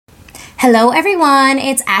Hello, everyone.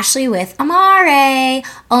 It's Ashley with Amare,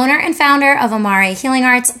 owner and founder of Amare Healing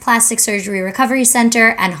Arts, Plastic Surgery Recovery Center,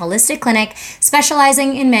 and Holistic Clinic,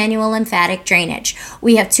 specializing in manual lymphatic drainage.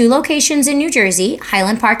 We have 2 locations in New Jersey,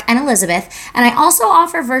 Highland Park and Elizabeth, and I also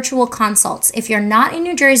offer virtual consults. If you're not in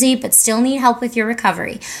New Jersey but still need help with your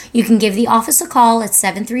recovery, you can give the office a call at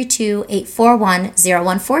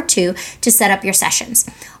 732-841-0142 to set up your sessions.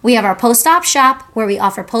 We have our post-op shop where we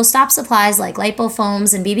offer post-op supplies like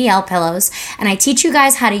lipofoams and BBL pillows, and I teach you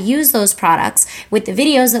guys how to use those products with the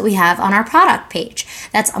videos that we have on our product page.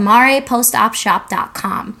 That's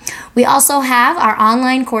amarepostopshop.com. We also have our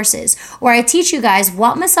online courses where I teach you guys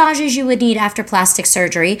what massages you would need after plastic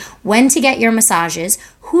surgery, when to get your massages,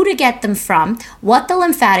 who to get them from, what the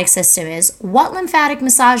lymphatic system is, what lymphatic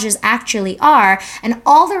massages actually are, and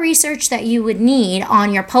all the research that you would need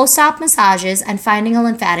on your post-op massages and finding a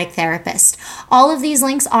lymphatic therapist. All of these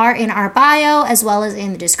links are in our bio as well as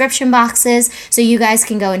in the description boxes, so you guys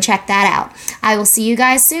can go and check that out. I will see you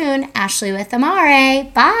guys soon. Ashley with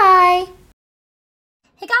Amare. Bye.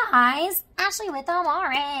 Hey guys, Ashley with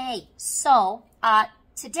Amare.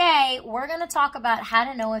 Today, we're going to talk about how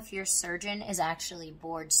to know if your surgeon is actually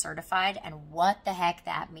board certified and what the heck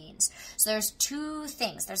that means. So there's 2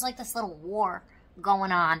 things. There's like this little war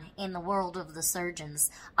going on in the world of the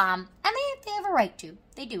surgeons. And they have a right to.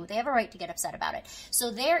 They do. They have a right to get upset about it.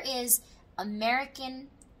 So there is American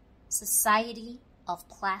Society of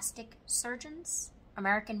Plastic Surgeons,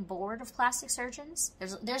 American Board of Plastic Surgeons.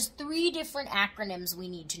 There's 3 different acronyms we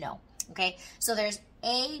need to know. Okay, so there's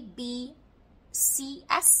ABCS,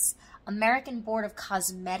 American Board of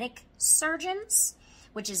Cosmetic Surgeons,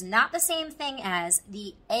 which is not the same thing as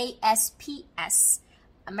the ASPS,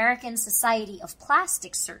 American Society of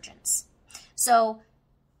Plastic Surgeons. So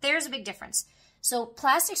there's a big difference. So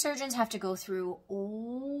plastic surgeons have to go through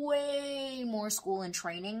way more school and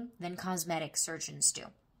training than cosmetic surgeons do.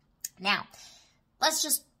 Now, let's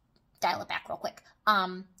just dial it back real quick,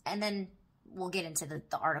 and then we'll get into the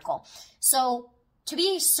article. So to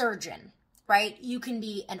be a surgeon, right, you can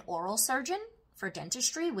be an oral surgeon for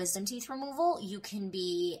dentistry, wisdom teeth removal. You can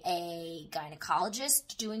be a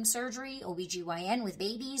gynecologist doing surgery, OBGYN with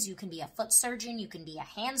babies. You can be a foot surgeon. You can be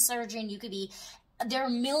a hand surgeon. There are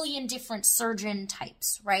a million different surgeon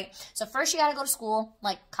types, right? So first you got to go to school,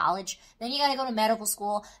 like college. Then you got to go to medical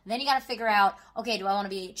school. Then you got to figure out, okay, do I want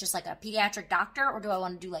to be just like a pediatric doctor or do I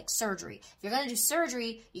want to do like surgery? If you're going to do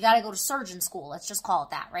surgery, you got to go to surgeon school. Let's just call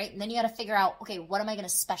it that, right? And then you got to figure out, okay, what am I going to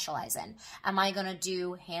specialize in? Am I going to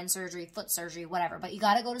do hand surgery, foot surgery, whatever? But you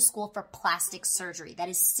got to go to school for plastic surgery. That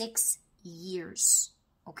is 6 years,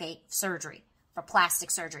 okay, surgery for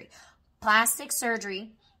plastic surgery. Plastic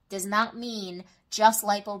surgery does not mean just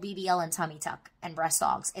lipo, BBL, and tummy tuck and breast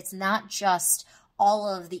augs. It's not just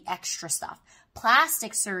all of the extra stuff.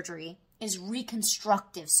 Plastic surgery is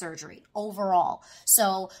reconstructive surgery overall.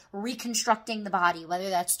 So reconstructing the body, whether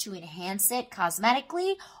that's to enhance it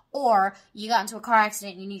cosmetically or you got into a car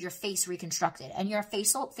accident and you need your face reconstructed. And you're a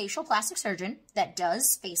facial plastic surgeon that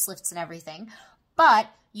does facelifts and everything, but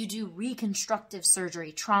you do reconstructive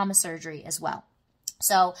surgery, trauma surgery as well.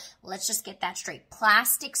 So let's just get that straight.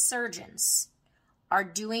 Plastic surgeons are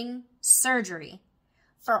doing surgery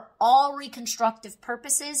for all reconstructive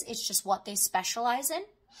purposes. It's just what they specialize in.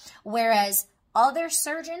 Whereas other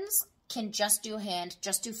surgeons can just do hand,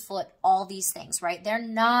 just do foot, all these things, right? They're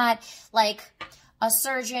not like a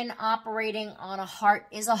surgeon operating on a heart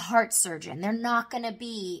is a heart surgeon. They're not going to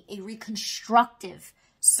be a reconstructive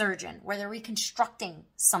surgeon where they're reconstructing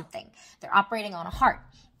something. They're operating on a heart.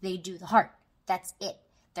 They do the heart. That's it.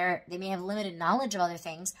 They may have limited knowledge of other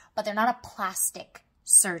things, but they're not a plastic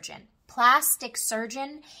surgeon. Plastic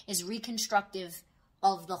surgeon is reconstructive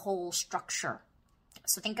of the whole structure.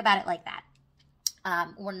 So think about it like that.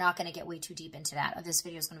 We're not going to get way too deep into that. This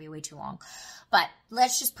video is going to be way too long. But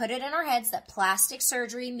let's just put it in our heads that plastic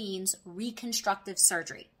surgery means reconstructive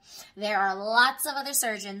surgery. There are lots of other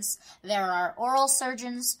surgeons. There are oral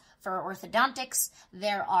surgeons for orthodontics.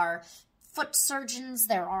 There are foot surgeons,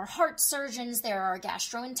 there are heart surgeons, there are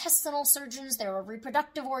gastrointestinal surgeons, there are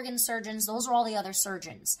reproductive organ surgeons. Those are all the other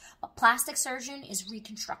surgeons. But plastic surgeon is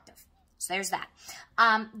reconstructive. So there's that.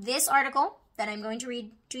 This article that I'm going to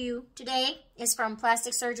read to you today is from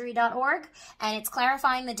plasticsurgery.org, and it's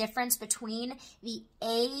clarifying the difference between the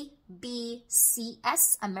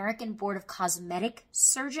ABCS, American Board of Cosmetic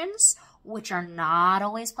Surgeons, which are not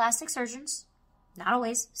always plastic surgeons. Not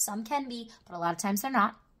always. Some can be, but a lot of times they're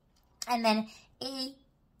not. And then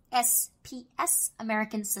ASPS,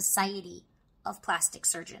 American Society of Plastic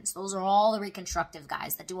Surgeons. Those are all the reconstructive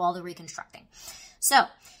guys that do all the reconstructing. So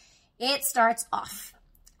it starts off.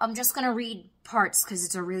 I'm just going to read parts because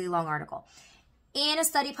it's a really long article. In a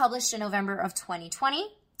study published in November of 2020,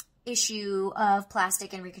 issue of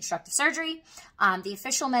Plastic and Reconstructive Surgery, the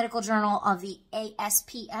official medical journal of the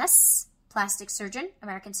ASPS, Plastic Surgeon,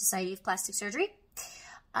 American Society of Plastic Surgery,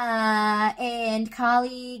 and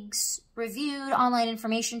colleagues reviewed online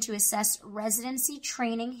information to assess residency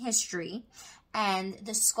training history and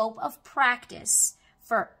the scope of practice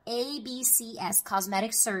for ABCS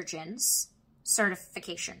cosmetic surgeons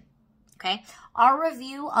certification. Okay, our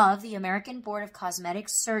review of the American Board of Cosmetic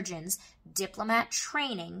Surgeons diplomat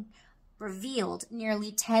training revealed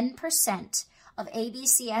nearly 10% of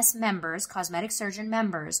ABCS members, cosmetic surgeon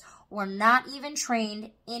members, were not even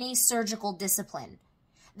trained in a surgical discipline.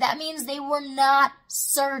 That means they were not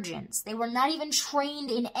surgeons. They were not even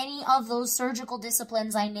trained in any of those surgical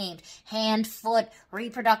disciplines I named. Hand, foot,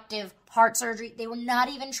 reproductive, heart surgery. They were not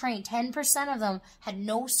even trained. 10% of them had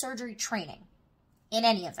no surgery training in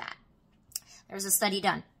any of that. There was a study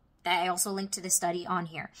done. I also linked to the study on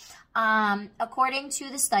here. According to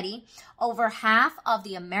the study, over half of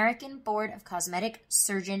the American Board of Cosmetic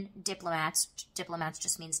Surgeon diplomats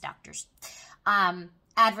just means doctors,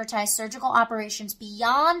 advertise surgical operations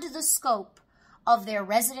beyond the scope of their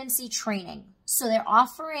residency training. So they're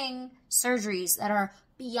offering surgeries that are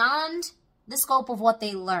beyond the scope of what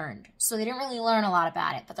they learned. So they didn't really learn a lot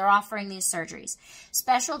about it, but they're offering these surgeries.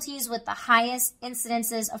 Specialties with the highest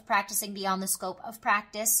incidences of practicing beyond the scope of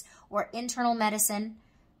practice were internal medicine,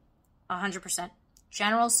 100%,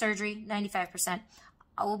 general surgery, 95%,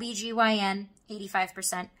 OBGYN,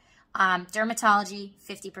 85%, dermatology,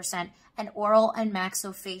 50%, and oral and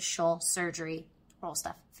maxillofacial surgery, oral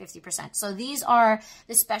stuff, 50%. So these are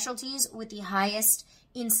the specialties with the highest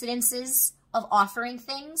incidences of offering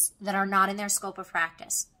things that are not in their scope of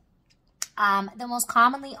practice. The most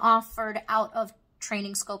commonly offered out of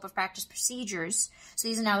training scope of practice procedures, so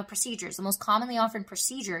these are now the procedures, the most commonly offered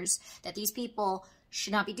procedures that these people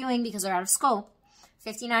should not be doing because they're out of scope: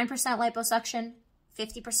 59% liposuction,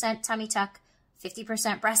 50% tummy tuck,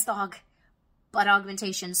 50% breast aug, butt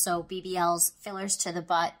augmentation, so BBLs, fillers to the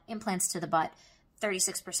butt, implants to the butt,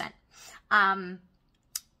 36%.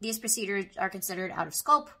 These procedures are considered out of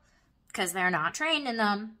scope because they're not trained in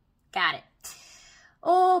them. Got it.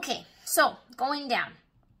 Okay, so going down.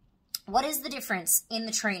 What is the difference in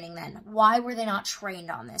the training then? Why were they not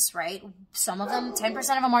trained on this, right? Some of them, 10% of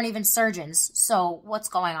them aren't even surgeons. So what's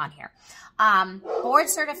going on here? Board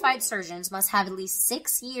certified surgeons must have at least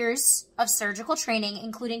 6 years of surgical training,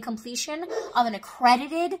 including completion of an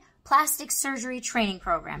accredited plastic surgery training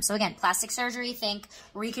program. So again, plastic surgery, think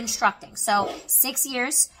reconstructing. So 6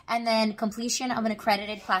 years and then completion of an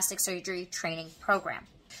accredited plastic surgery training program.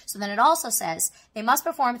 So then it also says they must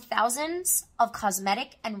perform thousands of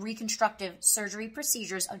cosmetic and reconstructive surgery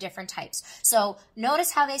procedures of different types. So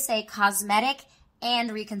notice how they say cosmetic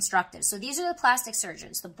and reconstructive. So these are the plastic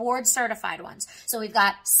surgeons, the board certified ones. So we've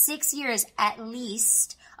got 6 years at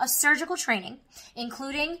least of surgical training,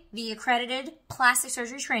 including the accredited plastic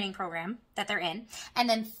surgery training program that they're in, and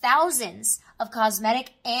then thousands of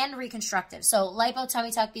cosmetic and reconstructive. So lipo,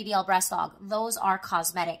 tummy tuck, BBL, breast aug, those are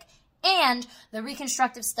cosmetic. And the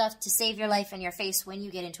reconstructive stuff to save your life and your face when you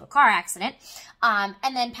get into a car accident.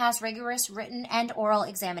 And then pass rigorous written and oral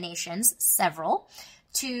examinations, several,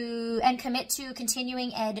 and commit to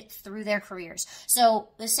continuing ed through their careers. So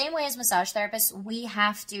the same way as massage therapists, we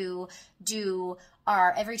have to do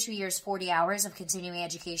our every 2 years, 40 hours of continuing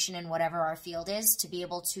education in whatever our field is to be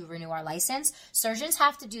able to renew our license. Surgeons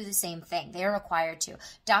have to do the same thing. They're required to.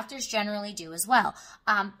 Doctors generally do as well.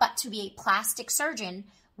 But to be a plastic surgeon,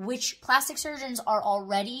 which plastic surgeons are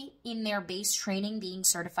already in their base training being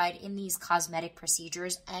certified in these cosmetic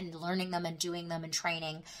procedures and learning them and doing them and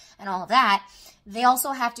training and all of that, they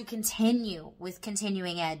also have to continue with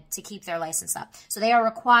continuing ed to keep their license up. So they are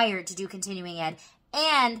required to do continuing ed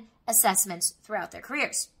and assessments throughout their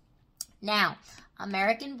careers. Now,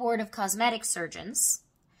 American Board of Cosmetic Surgeons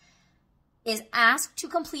is asked to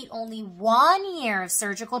complete only 1 year of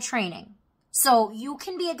surgical training. So you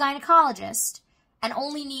can be a gynecologist and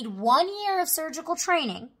only need 1 year of surgical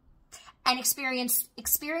training and experience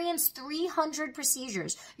 300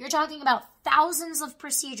 procedures. You're talking about thousands of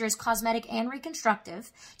procedures, cosmetic and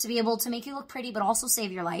reconstructive, to be able to make you look pretty but also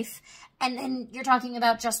save your life. And then you're talking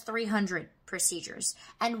about just 300 procedures.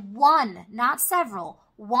 And one, not several,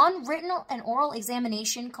 one written and oral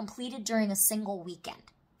examination completed during a single weekend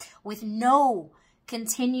with no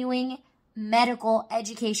continuing medical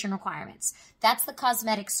education requirements. That's the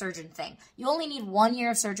cosmetic surgeon thing. You only need 1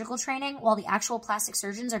 year of surgical training while the actual plastic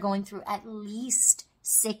surgeons are going through at least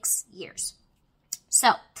 6 years.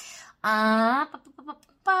 So,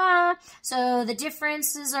 So the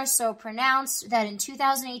differences are so pronounced that in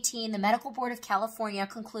 2018, the Medical Board of California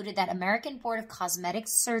concluded that American Board of Cosmetic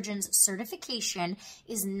Surgeons certification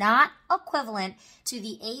is not equivalent to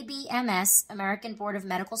the ABMS, American Board of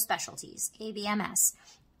Medical Specialties, ABMS,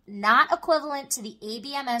 not equivalent to the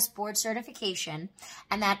ABMS board certification,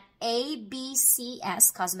 and that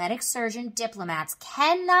ABCS, cosmetic surgeon diplomats,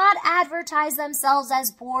 cannot advertise themselves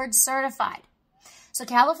as board certified. So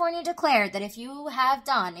California declared that if you're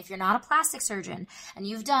not a plastic surgeon, and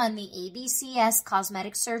you've done the ABCS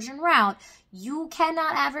cosmetic surgeon route, you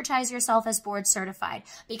cannot advertise yourself as board certified,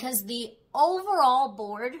 because the overall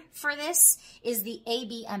board for this is the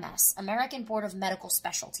ABMS, American Board of Medical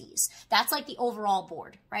Specialties. That's like the overall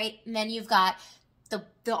board, right? And then you've got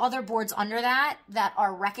the other boards under that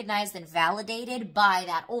are recognized and validated by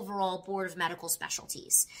that overall Board of Medical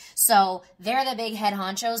Specialties. So they're the big head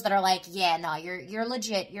honchos that are like, yeah, no, you're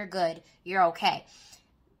legit, you're good, you're okay.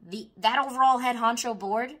 That overall head honcho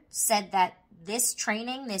board said that this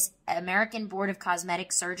training, this American Board of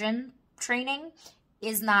Cosmetic Surgeon training,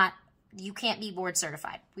 is not, you can't be board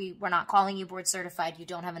certified. We're not calling you board certified. You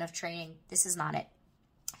don't have enough training. This is not it.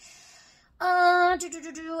 And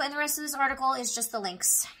the rest of this article is just the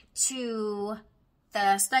links to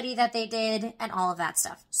the study that they did and all of that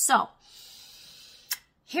stuff. So,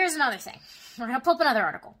 here's another thing. We're going to pull up another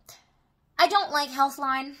article. I don't like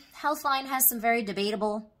Healthline. Healthline has some very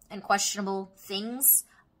debatable and questionable things,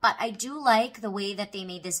 but I do like the way that they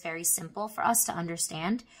made this very simple for us to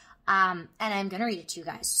understand. And I'm going to read it to you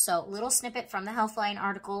guys. So, little snippet from the Healthline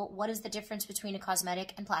article. What is the difference between a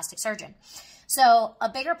cosmetic and plastic surgeon? So, a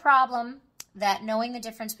bigger problem that knowing the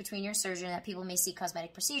difference between your surgeon, that people may see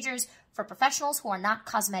cosmetic procedures for professionals who are not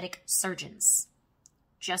cosmetic surgeons,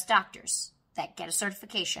 just doctors that get a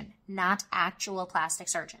certification, not actual plastic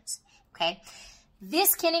surgeons, okay?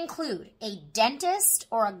 This can include a dentist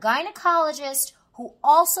or a gynecologist who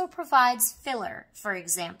also provides filler, for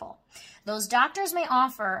example. Those doctors may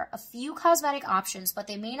offer a few cosmetic options, but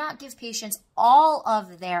they may not give patients all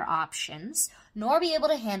of their options, nor be able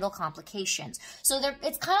to handle complications. So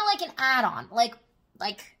it's kind of like an add-on. Like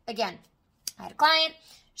again, I had a client,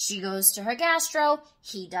 she goes to her gastro,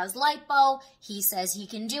 he does lipo, he says he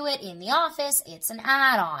can do it in the office, it's an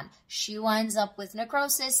add-on. She winds up with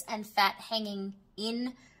necrosis and fat hanging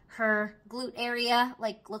in her glute area,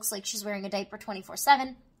 looks like she's wearing a diaper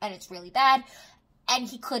 24/7, and it's really bad, and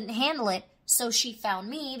he couldn't handle it, so she found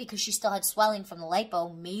me because she still had swelling from the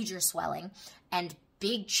lipo, major swelling, and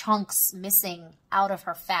big chunks missing out of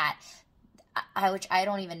her fat, which I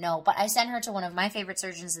don't even know, but I sent her to one of my favorite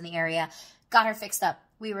surgeons in the area, got her fixed up,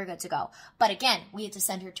 we were good to go. But again, we had to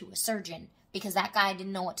send her to a surgeon because that guy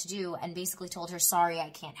didn't know what to do and basically told her, sorry, I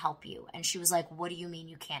can't help you. And she was like, what do you mean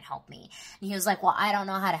you can't help me? And he was like, well, I don't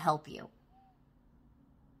know how to help you.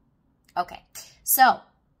 Okay, so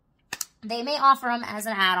they may offer them as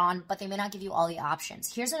an add-on, but they may not give you all the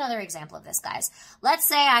options. Here's another example of this, guys. Let's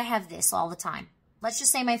say I have this all the time. Let's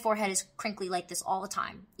just say my forehead is crinkly like this all the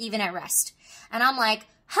time, even at rest. And I'm like,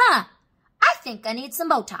 I think I need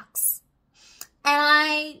some Botox. And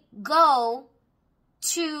I go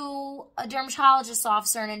to a dermatologist's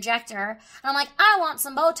office or an injector, and I'm like, I want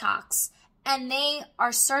some Botox. And they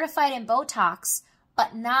are certified in Botox,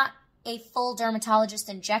 but not a full dermatologist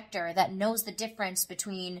injector that knows the difference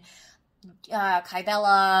between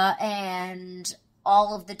Kybella and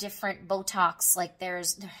all of the different Botox. Like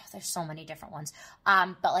there's so many different ones.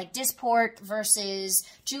 But like Dysport versus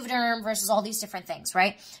Juvederm versus all these different things,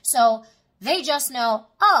 right? So they just know,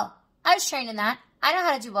 oh, I was trained in that. I know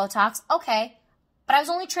how to do Botox. Okay. But I was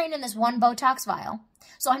only trained in this one Botox vial.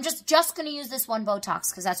 So I'm just going to use this one Botox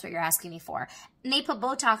because that's what you're asking me for. And they put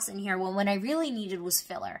Botox in here when I really needed was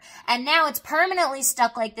filler. And now it's permanently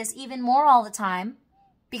stuck like this even more all the time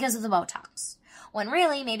because of the Botox. When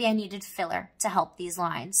really, maybe I needed filler to help these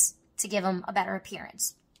lines, to give them a better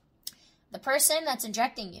appearance. The person that's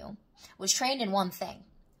injecting you was trained in one thing,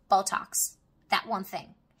 Botox, that one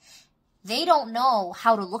thing. They don't know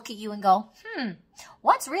how to look at you and go,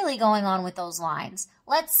 what's really going on with those lines?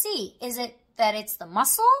 Let's see. Is it that it's the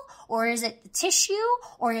muscle, or is it the tissue,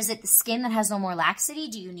 or is it the skin that has no more laxity?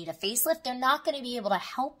 Do you need a facelift? They're not going to be able to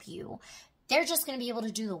help you. They're just going to be able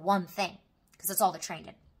to do the one thing because that's all they're trained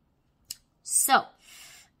in. So,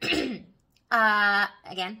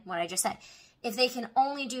 again, what I just said. If they can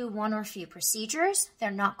only do one or a few procedures,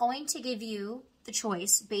 they're not going to give you the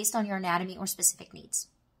choice based on your anatomy or specific needs.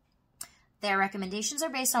 Their recommendations are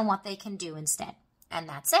based on what they can do instead. And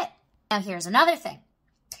that's it. Now here's another thing.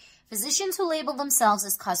 Physicians who label themselves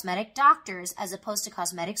as cosmetic doctors as opposed to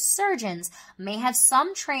cosmetic surgeons may have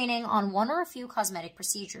some training on one or a few cosmetic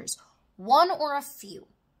procedures. One or a few.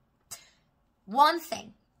 one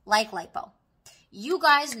thing, like lipo. You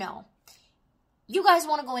guys know. You guys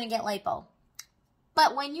want to go in and get lipo.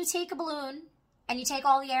 But when you take a balloon and you take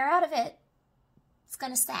all the air out of it, it's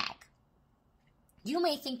going to sag. You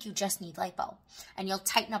may think you just need lipo, and you'll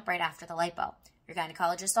tighten up right after the lipo. Your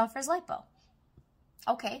gynecologist offers lipo.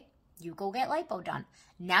 Okay, you go get lipo done.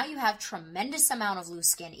 Now you have tremendous amount of loose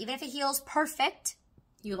skin. Even if it heals perfect,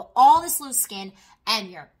 you have all this loose skin,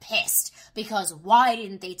 and you're pissed. Because why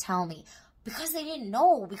didn't they tell me? Because they didn't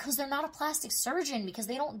know. Because they're not a plastic surgeon. Because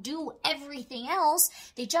they don't do everything else.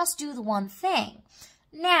 They just do the one thing.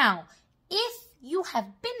 Now, if you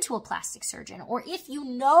have been to a plastic surgeon, or if you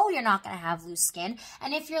know you're not going to have loose skin,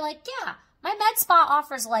 and if you're like, yeah, my med spa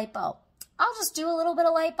offers lipo, I'll just do a little bit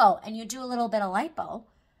of lipo, and you do a little bit of lipo,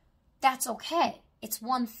 that's okay. It's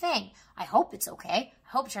one thing. I hope it's okay. I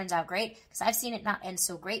hope it turns out great, because I've seen it not end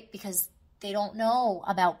so great because they don't know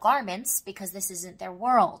about garments, because this isn't their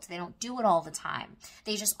world. They don't do it all the time.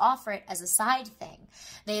 They just offer it as a side thing.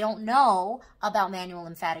 They don't know about manual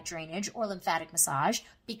lymphatic drainage or lymphatic massage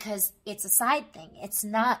because it's a side thing. It's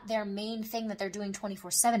not their main thing that they're doing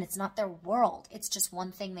 24/7. It's not their world. It's just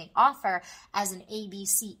one thing they offer as an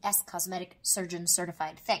ABCS cosmetic surgeon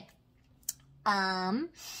certified thing.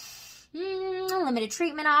 Limited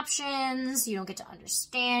treatment options. You don't get to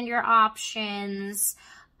understand your options.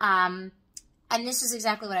 And this is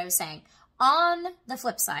exactly what I was saying. On the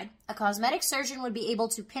flip side, a cosmetic surgeon would be able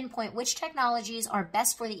to pinpoint which technologies are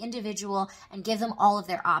best for the individual and give them all of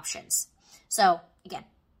their options. So, again,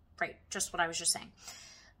 right, just what I was just saying.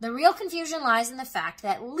 The real confusion lies in the fact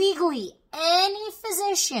that legally any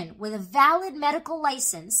physician with a valid medical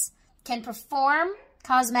license can perform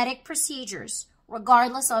cosmetic procedures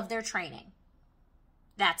regardless of their training.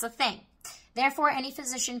 That's a thing. Therefore, any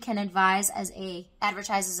physician can advise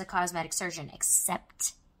advertise as a cosmetic surgeon,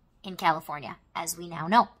 except in California, as we now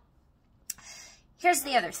know. Here's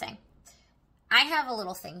the other thing. I have a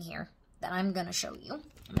little thing here that I'm going to show you.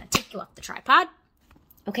 I'm going to take you off the tripod.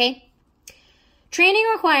 Okay? Training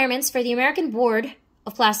requirements for the American Board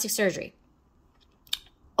of Plastic Surgery.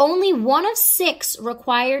 Only 1 of 6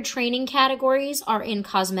 required training categories are in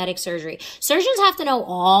cosmetic surgery. Surgeons have to know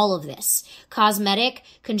all of this. Cosmetic,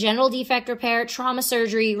 congenital defect repair, trauma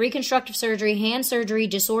surgery, reconstructive surgery, hand surgery,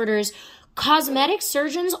 disorders. Cosmetic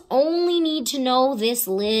surgeons only need to know this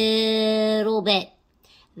little bit.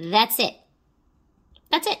 That's it.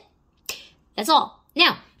 That's it. That's all.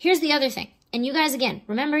 Now, here's the other thing. And you guys, again,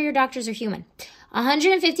 remember your doctors are human.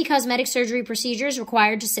 150 cosmetic surgery procedures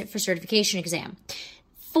required to sit for certification exam.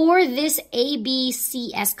 For this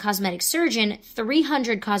ABCS cosmetic surgeon,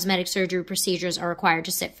 300 cosmetic surgery procedures are required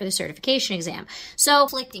to sit for the certification exam. So,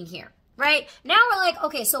 conflicting here, right? Now we're like,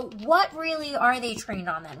 okay, so what really are they trained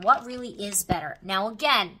on then? What really is better? Now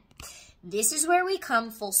again, this is where we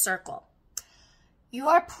come full circle.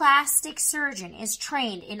 Your plastic surgeon is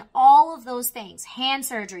trained in all of those things: hand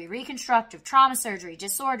surgery, reconstructive, trauma surgery,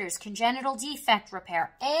 disorders, congenital defect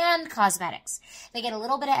repair, and cosmetics. They get a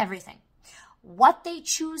little bit of everything. What they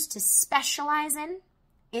choose to specialize in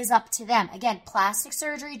is up to them. Again, plastic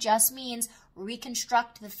surgery just means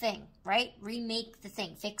reconstruct the thing, right? Remake the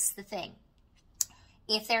thing, fix the thing.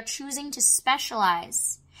 If they're choosing to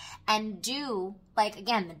specialize and do, like,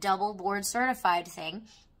 again, the double board certified thing,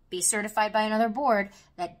 be certified by another board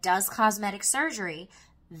that does cosmetic surgery,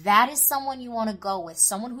 that is someone you want to go with.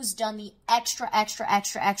 Someone who's done the extra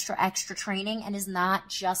training and is not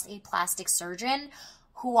just a plastic surgeon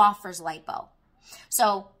who offers lipo.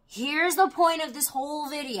 So here's the point of this whole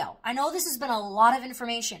video. I know this has been a lot of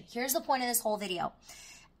information. Here's the point of this whole video.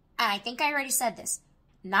 And I think I already said this.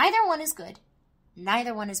 Neither one is good.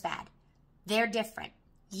 Neither one is bad. They're different.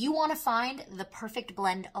 You want to find the perfect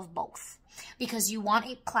blend of both, because you want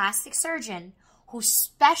a plastic surgeon who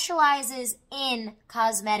specializes in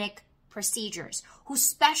cosmetic procedures, who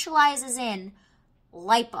specializes in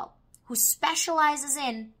lipo, who specializes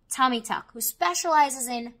in tummy tuck, who specializes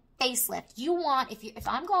in facelift. You want, if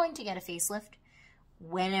I'm going to get a facelift,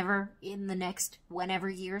 whenever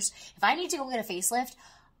years, if I need to go get a facelift,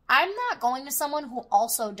 I'm not going to someone who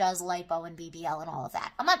also does lipo and BBL and all of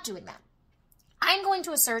that. I'm not doing that. I'm going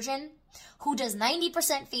to a surgeon who does 90%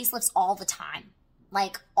 facelifts all the time,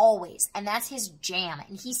 like always, and that's his jam,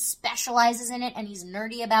 and he specializes in it, and he's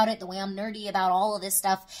nerdy about it the way I'm nerdy about all of this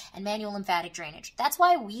stuff and manual lymphatic drainage. That's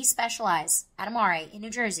why we specialize at Amare in New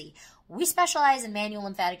Jersey. We specialize in manual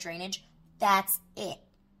lymphatic drainage. That's it.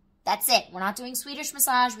 That's it. We're not doing Swedish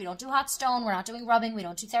massage. We don't do hot stone. We're not doing rubbing. We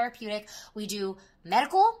don't do therapeutic. We do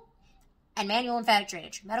medical and manual lymphatic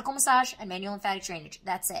drainage. Medical massage and manual lymphatic drainage.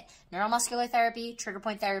 That's it. Neuromuscular therapy, trigger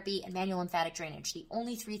point therapy, and manual lymphatic drainage. The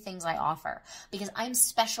only 3 things I offer because I'm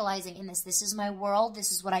specializing in this. This is my world.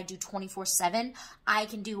 This is what I do 24/7. I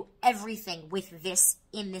can do everything with this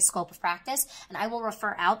in this scope of practice, and I will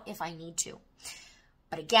refer out if I need to.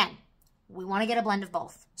 But again, we want to get a blend of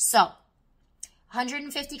both. So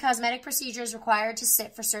 150 cosmetic procedures required to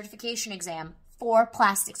sit for certification exam for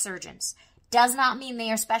plastic surgeons. Does not mean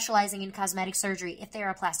they are specializing in cosmetic surgery if they are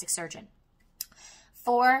a plastic surgeon.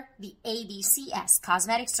 For the ABCS,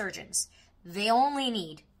 cosmetic surgeons, they only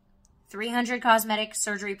need 300 cosmetic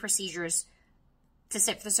surgery procedures to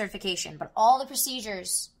sit for the certification. But all the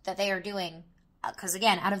procedures that they are doing, because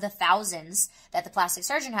again, out of the thousands that the plastic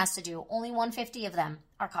surgeon has to do, only 150 of them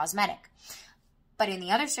are cosmetic. But in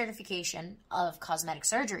the other certification of cosmetic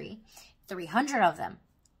surgery, 300 of them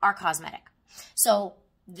are cosmetic. So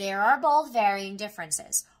there are both varying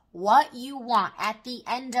differences. What you want at the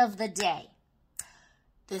end of the day,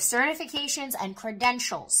 the certifications and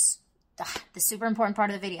credentials, the super important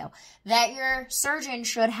part of the video, that your surgeon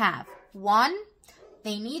should have. 1,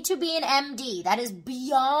 they need to be an MD. That is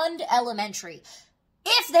beyond elementary.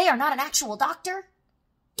 If they are not an actual doctor,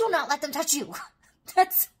 do not let them touch you.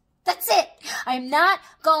 That's it. I'm not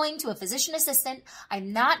going to a physician assistant.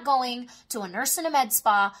 I'm not going to a nurse in a med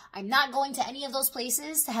spa. I'm not going to any of those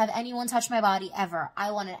places to have anyone touch my body ever.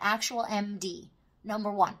 I want an actual MD,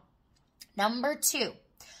 number 1. Number 2,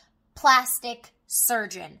 plastic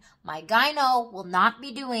surgeon. My gyno will not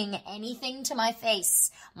be doing anything to my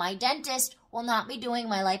face. My dentist will not be doing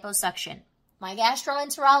my liposuction. My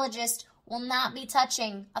gastroenterologist will not be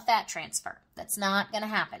touching a fat transfer. That's not going to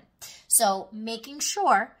happen. So making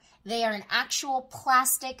sure they are an actual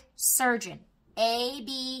plastic surgeon.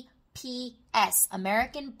 ABPS,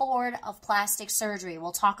 American Board of Plastic Surgery.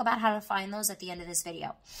 We'll talk about how to find those at the end of this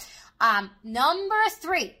video. Number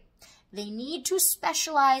 3, they need to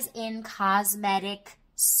specialize in cosmetic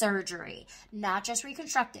surgery. Not just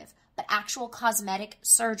reconstructive, but actual cosmetic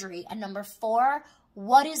surgery. And number 4,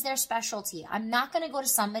 what is their specialty? I'm not going to go to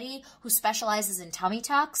somebody who specializes in tummy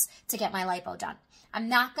tucks to get my lipo done. I'm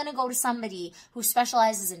not going to go to somebody who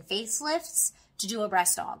specializes in facelifts to do a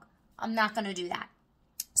breast aug. I'm not going to do that.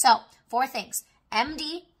 So 4 things: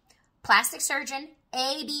 MD, plastic surgeon,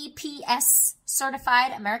 ABPS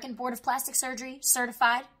certified, American Board of Plastic Surgery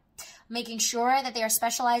certified, making sure that they are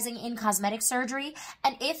specializing in cosmetic surgery.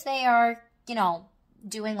 And if they are,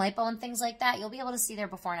 doing lipo and things like that, you'll be able to see their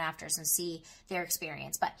before and afters and see their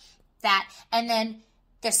experience. But that, and then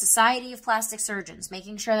the Society of Plastic Surgeons,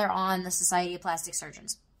 making sure they're on the Society of Plastic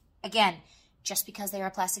Surgeons. Again, just because they are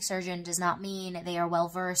a plastic surgeon does not mean they are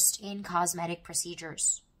well-versed in cosmetic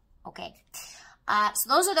procedures. Okay, so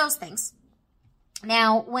those are those things.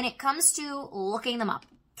 Now, when it comes to looking them up,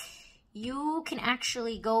 you can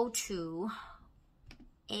actually go to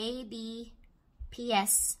abps.org.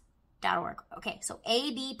 Okay, so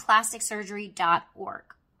abplasticsurgery.org.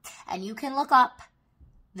 And you can look up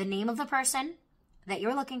the name of the person that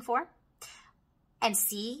you're looking for and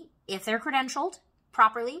see if they're credentialed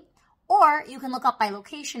properly, or you can look up by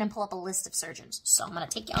location and pull up a list of surgeons. So I'm going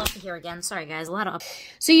to take you off of here again. Sorry, guys, a lot of...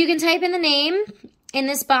 So you can type in the name in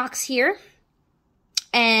this box here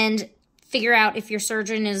and figure out if your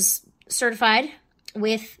surgeon is certified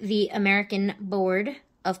with the American Board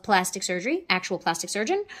of Plastic Surgery, actual plastic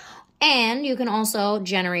surgeon, and you can also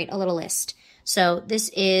generate a little list. So this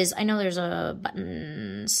is, I know there's a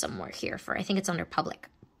button somewhere here for, I think it's under public.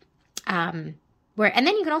 And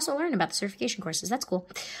then you can also learn about the certification courses. That's cool.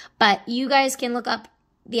 But you guys can look up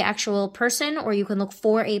the actual person, or you can look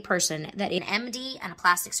for a person that is an MD and a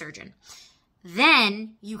plastic surgeon.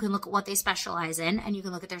 Then you can look at what they specialize in, and you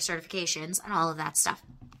can look at their certifications and all of that stuff.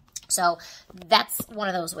 So that's one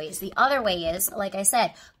of those ways. The other way is, like I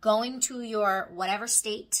said, going to your whatever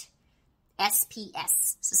state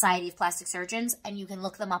SPS, Society of Plastic Surgeons, and you can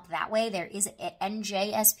look them up that way. There is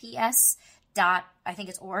NJSPS. I think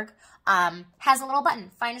it's org, has a little button,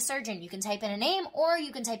 find a surgeon. You can type in a name, or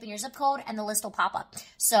you can type in your zip code and the list will pop up.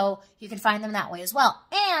 So you can find them that way as well.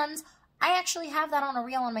 And I actually have that on a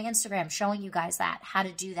reel on my Instagram showing you guys how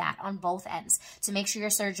to do that on both ends, to make sure your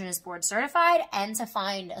surgeon is board certified and to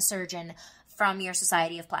find a surgeon from your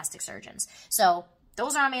Society of Plastic Surgeons. So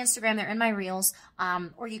those are on my Instagram. They're in my reels,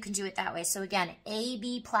 or you can do it that way. So again,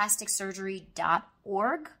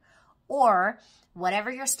 abplasticsurgery.org, or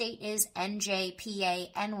whatever your state is,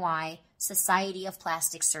 NJPANY, Society of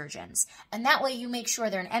Plastic Surgeons. And that way you make sure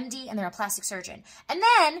they're an MD and they're a plastic surgeon. And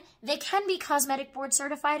then they can be cosmetic board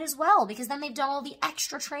certified as well, because then they've done all the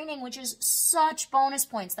extra training, which is such bonus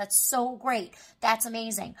points. That's so great. That's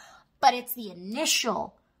amazing. But it's the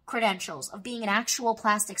initial credentials of being an actual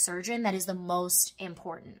plastic surgeon that is the most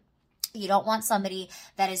important. You don't want somebody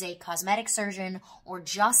that is a cosmetic surgeon or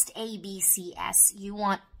just ABCS. You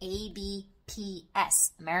want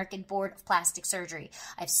ABPS, American Board of Plastic Surgery.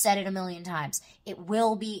 I've said it a million times. It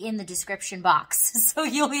will be in the description box, so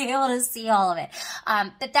you'll be able to see all of it.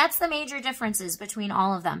 But that's the major differences between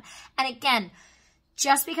all of them. And again,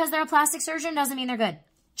 just because they're a plastic surgeon doesn't mean they're good.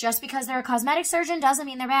 Just because they're a cosmetic surgeon doesn't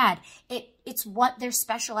mean they're bad. It's what they're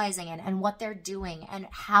specializing in and what they're doing and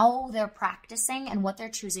how they're practicing and what they're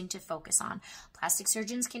choosing to focus on. Plastic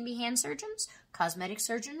surgeons can be hand surgeons. Cosmetic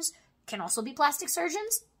surgeons can also be plastic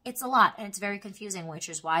surgeons. It's a lot and it's very confusing, which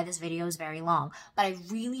is why this video is very long. But I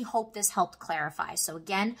really hope this helped clarify. So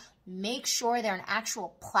again, make sure they're an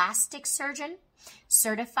actual plastic surgeon,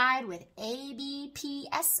 certified with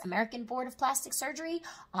ABPS, American Board of Plastic Surgery,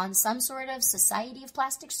 on some sort of Society of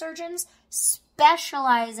Plastic Surgeons,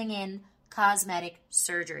 specializing in cosmetic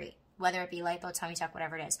surgery, whether it be lipo, tummy tuck,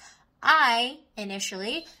 whatever it is. I,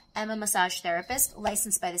 initially, am a massage therapist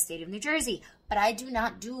licensed by the state of New Jersey, but I do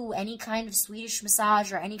not do any kind of Swedish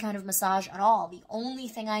massage or any kind of massage at all. The only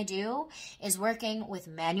thing I do is working with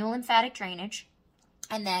manual lymphatic drainage,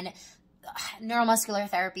 and then neuromuscular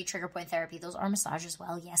therapy, trigger point therapy. Those are massage as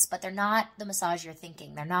well, yes, but they're not the massage you're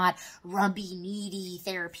thinking. They're not rubby, needy,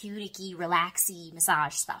 therapeutic-y, relaxy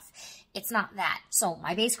massage stuff. It's not that. So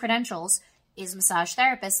my base credentials is massage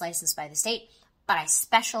therapist licensed by the state, but I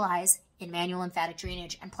specialize in manual lymphatic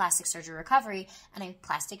drainage and plastic surgery recovery, and I'm a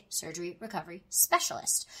plastic surgery recovery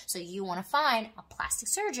specialist. So you want to find a plastic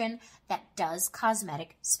surgeon that does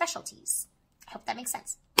cosmetic specialties. I hope that makes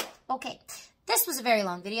sense. Okay. This was a very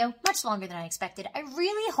long video, much longer than I expected. I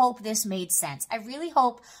really hope this made sense. I really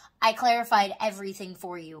hope I clarified everything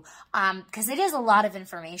for you, because it is a lot of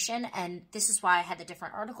information, and this is why I had the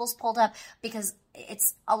different articles pulled up, because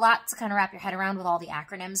it's a lot to kind of wrap your head around with all the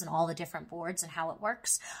acronyms and all the different boards and how it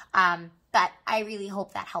works. But I really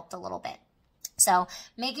hope that helped a little bit. So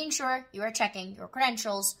making sure you are checking your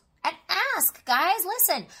credentials, and ask, guys,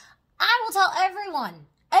 listen, I will tell everyone,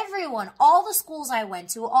 all the schools I went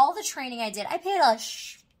to, all the training I did, I paid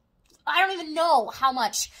I don't even know how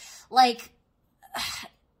much, like,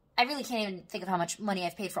 I really can't even think of how much money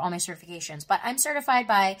I've paid for all my certifications, but I'm certified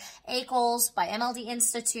by ACLS, by MLD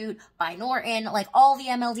Institute, by Norton, like all the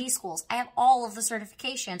MLD schools. I have all of the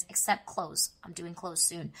certifications except close. I'm doing close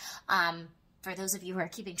soon. For those of you who are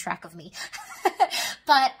keeping track of me.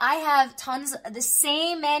 But I have tons of the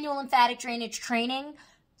same manual lymphatic drainage training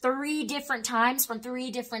 3 different times from 3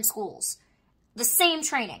 different schools. The same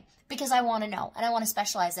training, because I want to know and I want to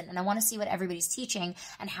specialize in it and I want to see what everybody's teaching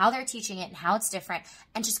and how they're teaching it and how it's different,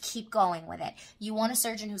 and just keep going with it. You want a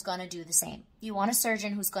surgeon who's going to do the same. You want a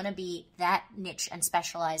surgeon who's going to be that niche and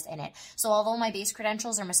specialized in it. So although my base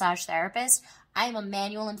credentials are massage therapist, I am a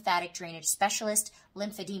manual lymphatic drainage specialist,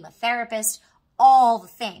 lymphedema therapist, all the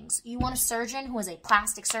things. You want a surgeon who is a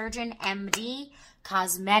plastic surgeon, MD,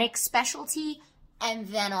 cosmetic specialty, and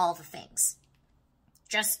then all the things.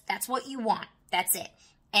 Just, that's what you want. That's it.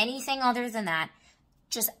 Anything other than that,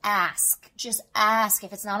 just ask. Just ask.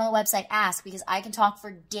 If it's not on the website, ask, because I can talk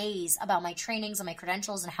for days about my trainings and my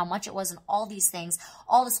credentials and how much it was and all these things,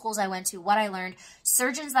 all the schools I went to, what I learned.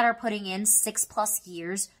 Surgeons that are putting in 6+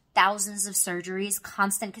 years, thousands of surgeries,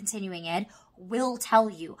 constant continuing ed, will tell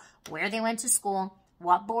you where they went to school,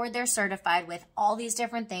 what board they're certified with, all these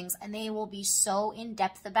different things, and they will be so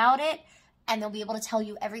in-depth about it. And they'll be able to tell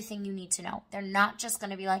you everything you need to know. They're not just going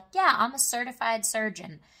to be like, yeah, I'm a certified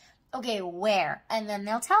surgeon. Okay, where? And then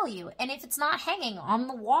they'll tell you. And if it's not hanging on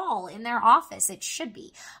the wall in their office, it should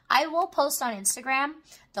be. I will post on Instagram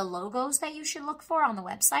the logos that you should look for on the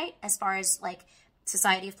website, as far as like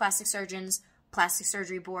Society of Plastic Surgeons, Plastic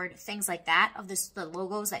Surgery Board, things like that, of the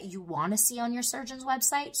logos that you want to see on your surgeon's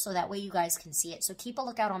website, so that way you guys can see it. So keep a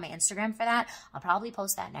lookout on my Instagram for that. I'll probably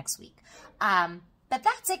post that next week. But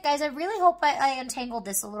that's it, guys. I really hope I untangled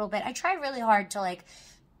this a little bit. I tried really hard to, like,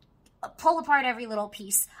 pull apart every little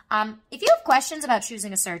piece. If you have questions about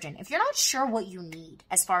choosing a surgeon, if you're not sure what you need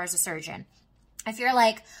as far as a surgeon, if you're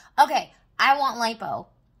like, okay, I want lipo,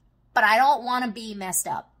 but I don't want to be messed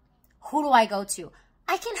up, who do I go to?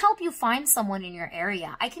 I can help you find someone in your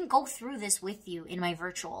area. I can go through this with you in my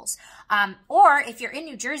virtuals. Or if you're in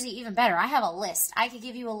New Jersey, even better, I have a list. I could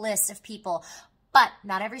give you a list of people. But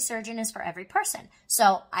not every surgeon is for every person.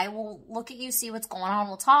 So I will look at you, see what's going on,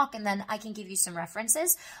 we'll talk, and then I can give you some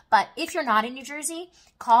references. But if you're not in New Jersey,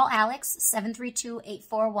 call Alex,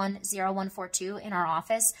 732-841-0142 in our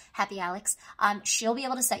office. Happy Alex. She'll be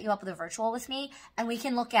able to set you up with a virtual with me, and we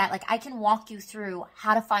can look at, like, I can walk you through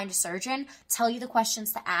how to find a surgeon, tell you the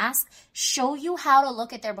questions to ask, show you how to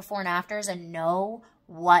look at their before and afters and know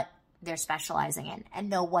what they're specializing in and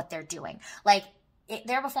know what they're doing. Like,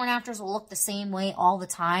 their before and afters will look the same way all the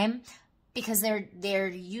time because they're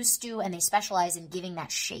used to and they specialize in giving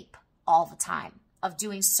that shape all the time, of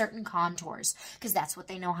doing certain contours, because that's what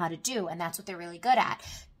they know how to do and that's what they're really good at.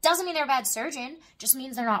 Doesn't mean they're a bad surgeon, just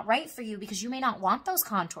means they're not right for you because you may not want those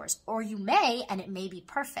contours, or you may, and it may be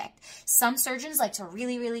perfect. Some surgeons like to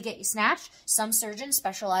really, really get you snatched. Some surgeons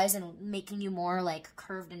specialize in making you more like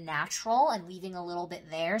curved and natural and leaving a little bit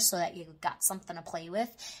there so that you've got something to play with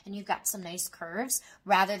and you've got some nice curves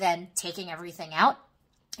rather than taking everything out.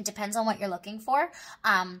 It depends on what you're looking for,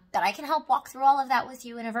 but I can help walk through all of that with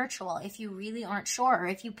you in a virtual if you really aren't sure. Or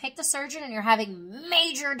if you picked a surgeon and you're having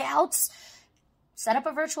major doubts, set up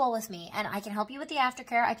a virtual with me and I can help you with the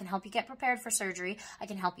aftercare. I can help you get prepared for surgery. I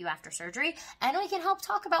can help you after surgery, and we can help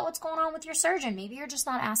talk about what's going on with your surgeon. Maybe you're just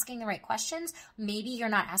not asking the right questions. Maybe you're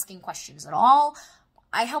not asking questions at all.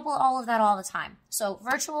 I help with all of that all the time. So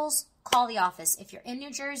virtuals, call the office. If you're in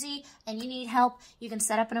New Jersey and you need help, you can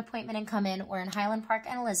set up an appointment and come in. We're in Highland Park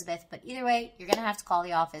and Elizabeth, but either way, you're going to have to call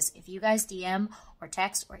the office. If you guys DM or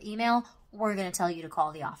text or email, we're going to tell you to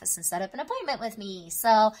call the office and set up an appointment with me.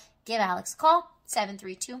 So give Alex a call,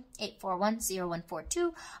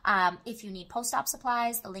 732-841-0142. If you need post-op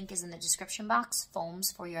supplies, the link is in the description box.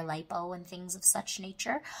 Foams for your lipo and things of such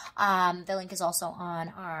nature. The link is also on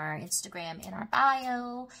our Instagram in our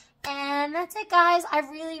bio. And that's it, guys. I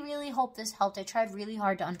really, really hope this helped. I tried really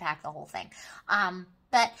hard to unpack the whole thing.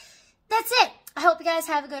 But that's it. I hope you guys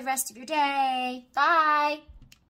have a good rest of your day. Bye.